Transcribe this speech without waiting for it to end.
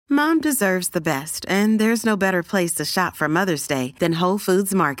Mom deserves the best, and there's no better place to shop for Mother's Day than Whole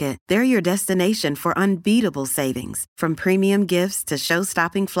Foods Market. They're your destination for unbeatable savings, from premium gifts to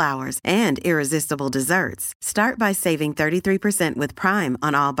show-stopping flowers and irresistible desserts. Start by saving 33% with Prime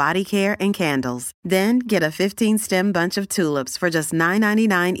on all body care and candles. Then get a 15-stem bunch of tulips for just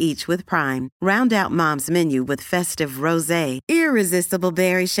 $9.99 each with Prime. Round out Mom's menu with festive rosé, irresistible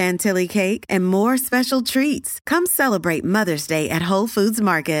berry chantilly cake, and more special treats. Come celebrate Mother's Day at Whole Foods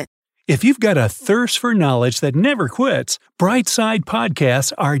Market. If you've got a thirst for knowledge that never quits, Brightside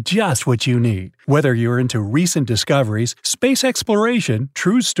Podcasts are just what you need. Whether you're into recent discoveries, space exploration,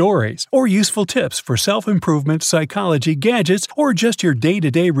 true stories, or useful tips for self-improvement, psychology, gadgets, or just your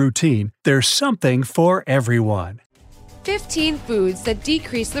day-to-day routine, there's something for everyone. 15 foods that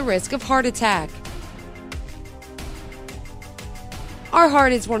decrease the risk of heart attack. Our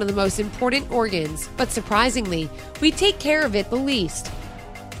heart is one of the most important organs, but surprisingly, we take care of it the least,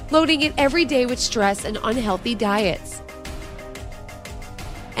 loading it every day with stress and unhealthy diets.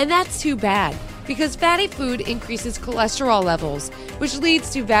 And that's too bad, because fatty food increases cholesterol levels, which leads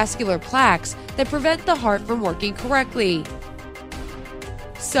to vascular plaques that prevent the heart from working correctly.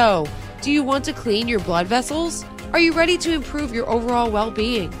 So, do you want to clean your blood vessels? Are you ready to improve your overall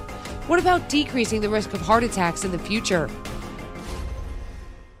well-being? What about decreasing the risk of heart attacks in the future?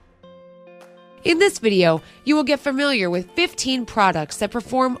 In this video, you will get familiar with 15 products that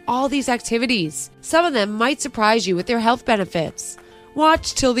perform all these activities. Some of them might surprise you with their health benefits.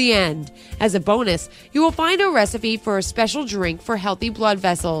 Watch till the end. As a bonus, you will find a recipe for a special drink for healthy blood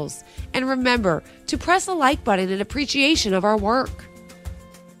vessels. And remember to press the like button in appreciation of our work.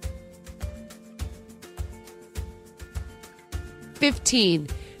 15.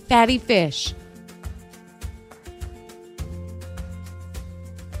 Fatty fish.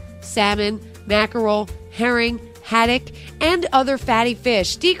 Salmon, mackerel, herring, haddock, and other fatty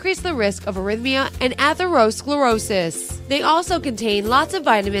fish decrease the risk of arrhythmia and atherosclerosis. They also contain lots of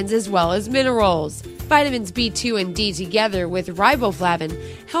vitamins as well as minerals. Vitamins B2 and D together with riboflavin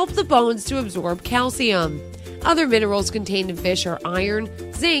help the bones to absorb calcium. Other minerals contained in fish are iron,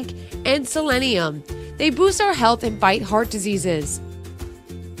 zinc, and selenium. They boost our health and fight heart diseases.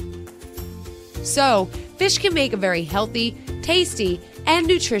 So, fish can make a very healthy, tasty, and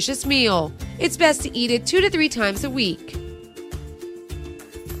nutritious meal. It's best to eat it 2 to 3 times a week.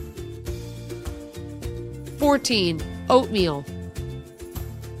 14. Oatmeal.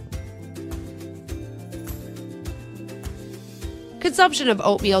 Consumption of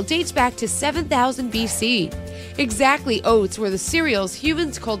oatmeal dates back to 7000 BC. Exactly, oats were the cereals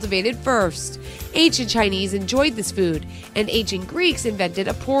humans cultivated first. Ancient Chinese enjoyed this food, and ancient Greeks invented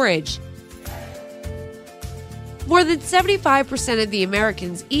a porridge. More than 75% of the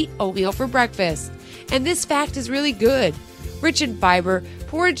Americans eat oatmeal for breakfast, and this fact is really good. Rich in fiber,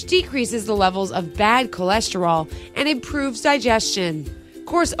 porridge decreases the levels of bad cholesterol and improves digestion.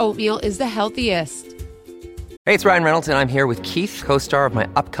 Coarse oatmeal is the healthiest. Hey, it's Ryan Reynolds, and I'm here with Keith, co-star of my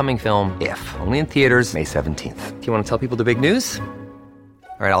upcoming film, If, only in theaters May 17th. Do you want to tell people the big news?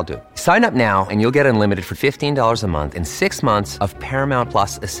 All right, I'll do it. Sign up now and you'll get unlimited for $15 a month and 6 months of Paramount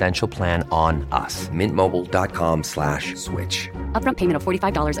Plus Essential Plan on us. MintMobile.com/switch. Upfront payment of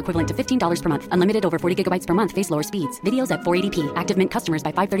 $45 equivalent to $15 per month. Unlimited over 40 gigabytes per month. Face lower speeds. Videos at 480p. Active Mint customers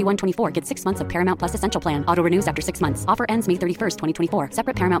by 531.24 get 6 months of Paramount Plus Essential Plan. Auto renews after 6 months. Offer ends May 31st, 2024.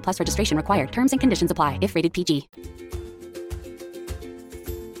 Separate Paramount Plus registration required. Terms and conditions apply if rated PG.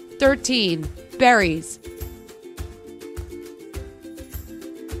 13. Berries.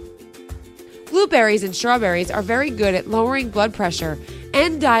 Blueberries and strawberries are very good at lowering blood pressure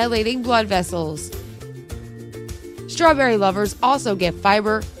and dilating blood vessels. Strawberry lovers also get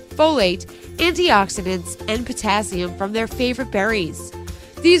fiber, folate, antioxidants, and potassium from their favorite berries.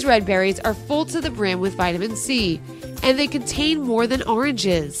 These red berries are full to the brim with vitamin C, and they contain more than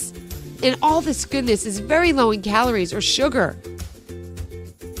oranges. And all this goodness is very low in calories or sugar.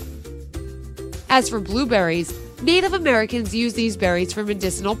 As for blueberries, Native Americans use these berries for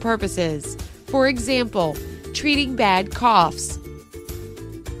medicinal purposes. For example, treating bad coughs.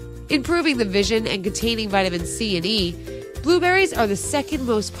 Improving the vision and containing vitamin C and E, blueberries are the second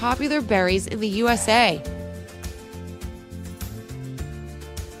most popular berries in the USA.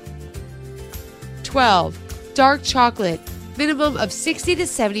 12. Dark chocolate, minimum of 60 to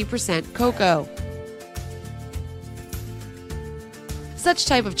 70% cocoa. Such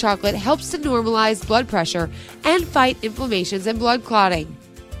type of chocolate helps to normalize blood pressure and fight inflammations and blood clotting.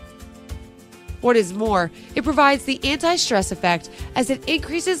 What is more, it provides the anti-stress effect as it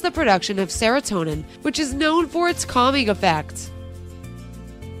increases the production of serotonin, which is known for its calming effect.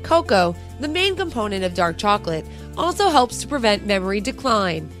 Cocoa, the main component of dark chocolate, also helps to prevent memory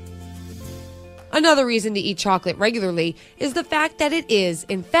decline. Another reason to eat chocolate regularly is the fact that it is,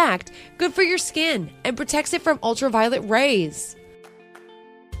 in fact, good for your skin and protects it from ultraviolet rays.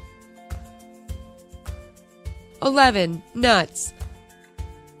 11. Nuts.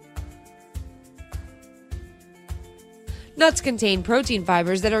 Nuts contain protein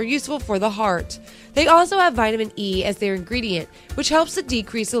fibers that are useful for the heart. They also have vitamin E as their ingredient, which helps to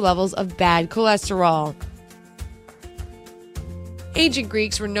decrease the levels of bad cholesterol. Ancient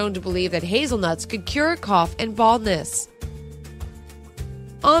Greeks were known to believe that hazelnuts could cure cough and baldness.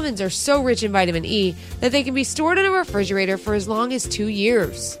 Almonds are so rich in vitamin E that they can be stored in a refrigerator for as long as 2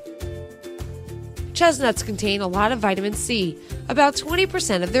 years. Chestnuts contain a lot of vitamin C, about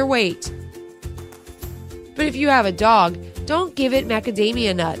 20% of their weight. But if you have a dog, don't give it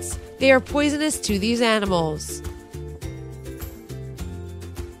macadamia nuts. They are poisonous to these animals.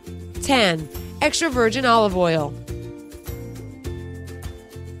 10. Extra virgin olive oil.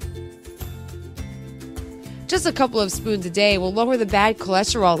 Just a couple of spoons a day will lower the bad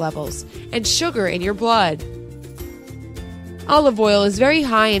cholesterol levels and sugar in your blood. Olive oil is very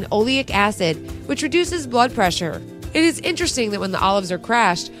high in oleic acid, which reduces blood pressure. It is interesting that when the olives are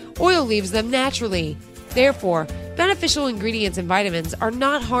crushed, oil leaves them naturally. Therefore, beneficial ingredients and vitamins are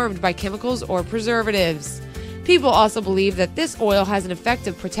not harmed by chemicals or preservatives. People also believe that this oil has an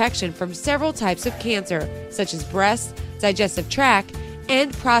effective protection from several types of cancer, such as breast, digestive tract,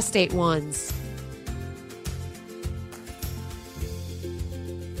 and prostate ones.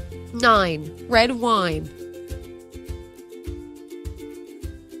 9. Red wine.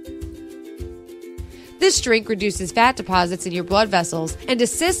 This drink reduces fat deposits in your blood vessels and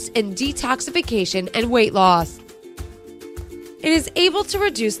assists in detoxification and weight loss. It is able to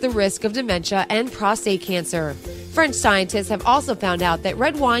reduce the risk of dementia and prostate cancer. French scientists have also found out that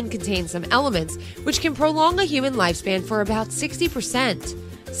red wine contains some elements which can prolong a human lifespan for about 60%.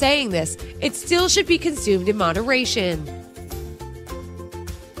 Saying this, it still should be consumed in moderation.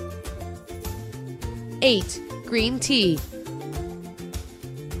 8. Green tea.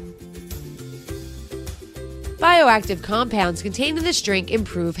 Bioactive compounds contained in this drink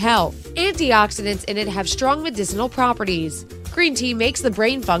improve health. Antioxidants in it have strong medicinal properties. Green tea makes the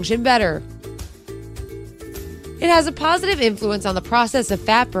brain function better. It has a positive influence on the process of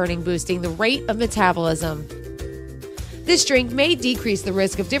fat burning, boosting the rate of metabolism. This drink may decrease the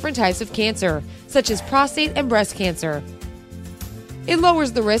risk of different types of cancer, such as prostate and breast cancer. It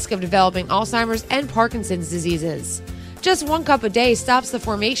lowers the risk of developing Alzheimer's and Parkinson's diseases. Just 1 cup a day stops the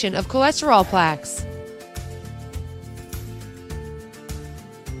formation of cholesterol plaques.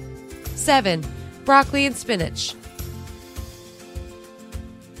 7. Broccoli and spinach.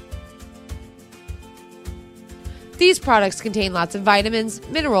 These products contain lots of vitamins,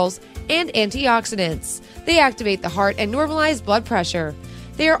 minerals, and antioxidants. They activate the heart and normalize blood pressure.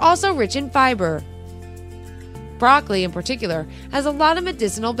 They are also rich in fiber. Broccoli, in particular, has a lot of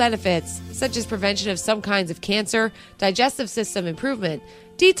medicinal benefits, such as prevention of some kinds of cancer, digestive system improvement,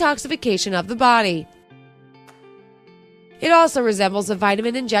 detoxification of the body. It also resembles a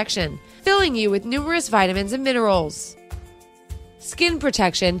vitamin injection, filling you with numerous vitamins and minerals. Skin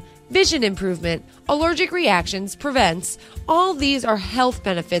protection, vision improvement, allergic reactions, prevents, all these are health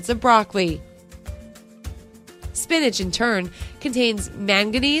benefits of broccoli. Spinach, in turn, contains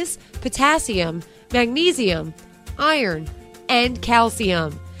manganese, potassium, magnesium, iron, and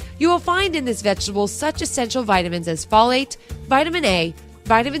calcium. You will find in this vegetable such essential vitamins as folate, vitamin A,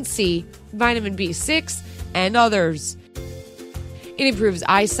 vitamin C, vitamin B6, and others. It improves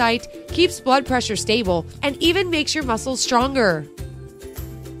eyesight, keeps blood pressure stable, and even makes your muscles stronger.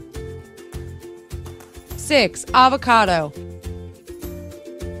 6. Avocado.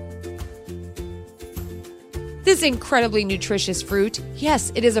 This incredibly nutritious fruit,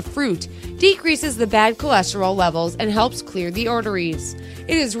 yes, it is a fruit, decreases the bad cholesterol levels and helps clear the arteries.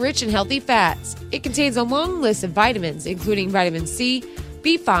 It is rich in healthy fats. It contains a long list of vitamins, including vitamin C,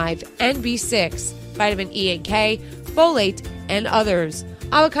 B5, and B6, vitamin E and K, folate, and others.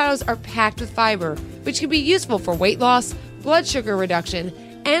 Avocados are packed with fiber, which can be useful for weight loss, blood sugar reduction,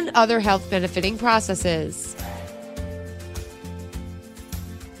 and other health-benefiting processes.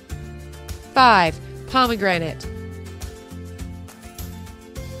 5. Pomegranate.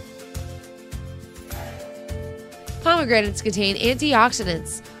 Pomegranates contain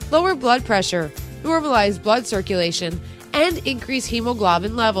antioxidants, lower blood pressure, normalize blood circulation, and increase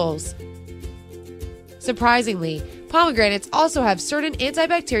hemoglobin levels. Surprisingly, pomegranates also have certain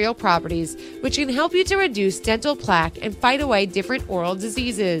antibacterial properties which can help you to reduce dental plaque and fight away different oral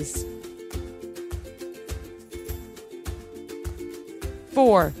diseases.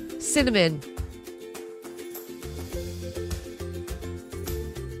 4. Cinnamon.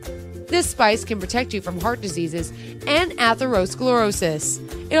 This spice can protect you from heart diseases and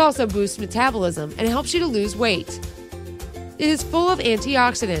atherosclerosis. It also boosts metabolism and helps you to lose weight. It is full of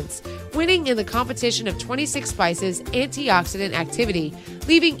antioxidants, winning in the competition of 26 spices antioxidant activity,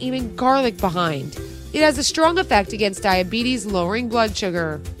 leaving even garlic behind. It has a strong effect against diabetes, lowering blood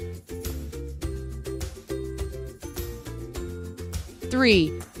sugar.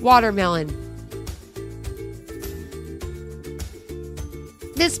 3. Watermelon.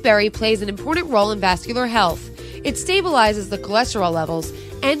 This berry plays an important role in vascular health. It stabilizes the cholesterol levels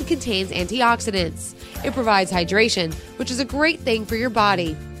and contains antioxidants. It provides hydration, which is a great thing for your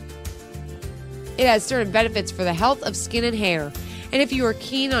body. It has certain benefits for the health of skin and hair. And if you are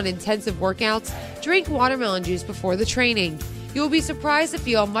keen on intensive workouts, drink watermelon juice before the training. You will be surprised to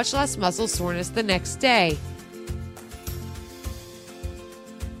feel much less muscle soreness the next day.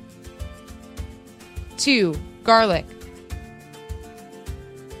 2. Garlic.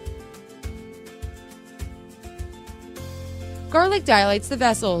 Garlic dilates the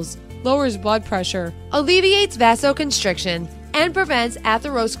vessels, lowers blood pressure, alleviates vasoconstriction, and prevents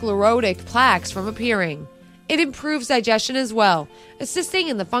atherosclerotic plaques from appearing. It improves digestion as well, assisting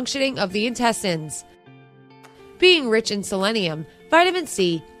in the functioning of the intestines. Being rich in selenium, vitamin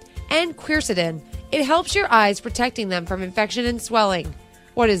C, and quercetin, it helps your eyes, protecting them from infection and swelling.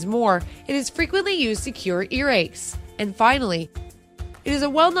 What is more, it is frequently used to cure earaches. And finally, it is a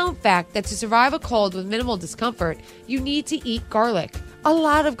well-known fact that to survive a cold with minimal discomfort, you need to eat garlic. A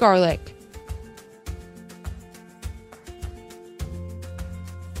lot of garlic.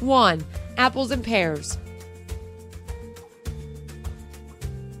 1. Apples and pears.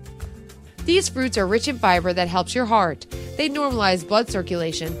 These fruits are rich in fiber that helps your heart. They normalize blood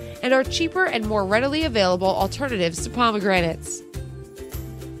circulation and are cheaper and more readily available alternatives to pomegranates.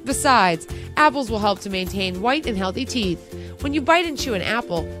 Besides, apples will help to maintain white and healthy teeth. When you bite and chew an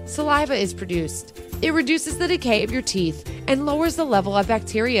apple, saliva is produced. It reduces the decay of your teeth and lowers the level of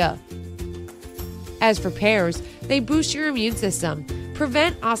bacteria. As for pears, they boost your immune system,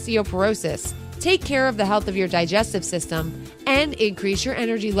 prevent osteoporosis, take care of the health of your digestive system, and increase your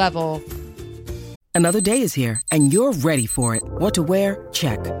energy level. Another day is here, and you're ready for it. What to wear?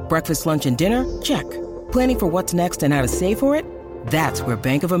 Check. Breakfast, lunch, and dinner? Check. Planning for what's next and how to save for it? That's where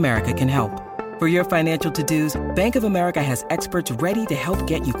Bank of America can help. For your financial to-dos, Bank of America has experts ready to help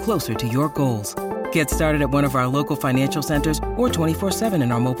get you closer to your goals. Get started at one of our local financial centers or 24/7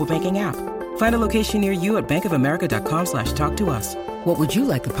 in our mobile banking app. Find a location near you at bankofamerica.com/talktous. What would you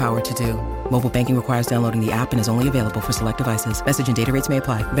like the power to do? Mobile banking requires downloading the app and is only available for select devices. Message and data rates may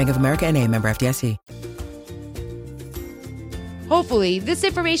apply. Bank of America N.A., member FDIC. Hopefully, this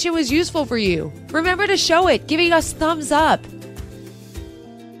information was useful for you. Remember to show it, giving us thumbs up.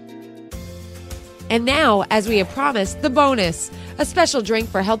 And now, as we have promised, the bonus, a special drink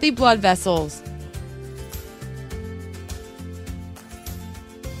for healthy blood vessels.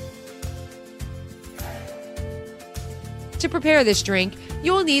 To prepare this drink,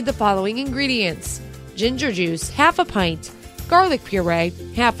 you will need the following ingredients: ginger juice, half a pint; garlic puree,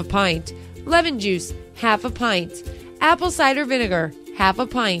 half a pint; lemon juice, half a pint; apple cider vinegar, half a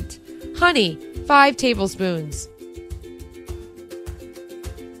pint; honey, 5 tablespoons.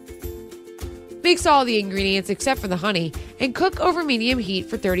 Mix all the ingredients except for the honey and cook over medium heat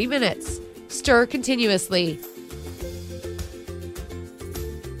for 30 minutes. Stir continuously.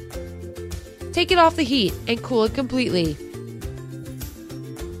 Take it off the heat and cool it completely.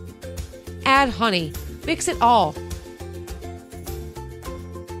 Add honey. Mix it all.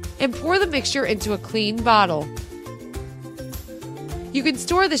 And pour the mixture into a clean bottle. You can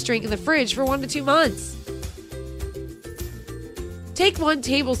store this drink in the fridge for 1 to 2 months. Take 1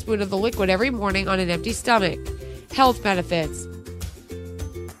 tablespoon of the liquid every morning on an empty stomach. Health benefits: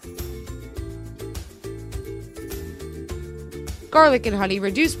 garlic and honey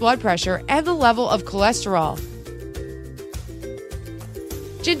reduce blood pressure and the level of cholesterol.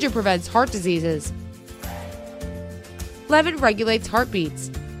 Ginger prevents heart diseases. Lemon regulates heartbeats.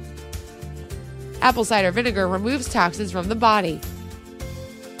 Apple cider vinegar removes toxins from the body.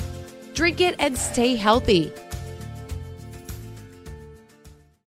 Drink it and stay healthy.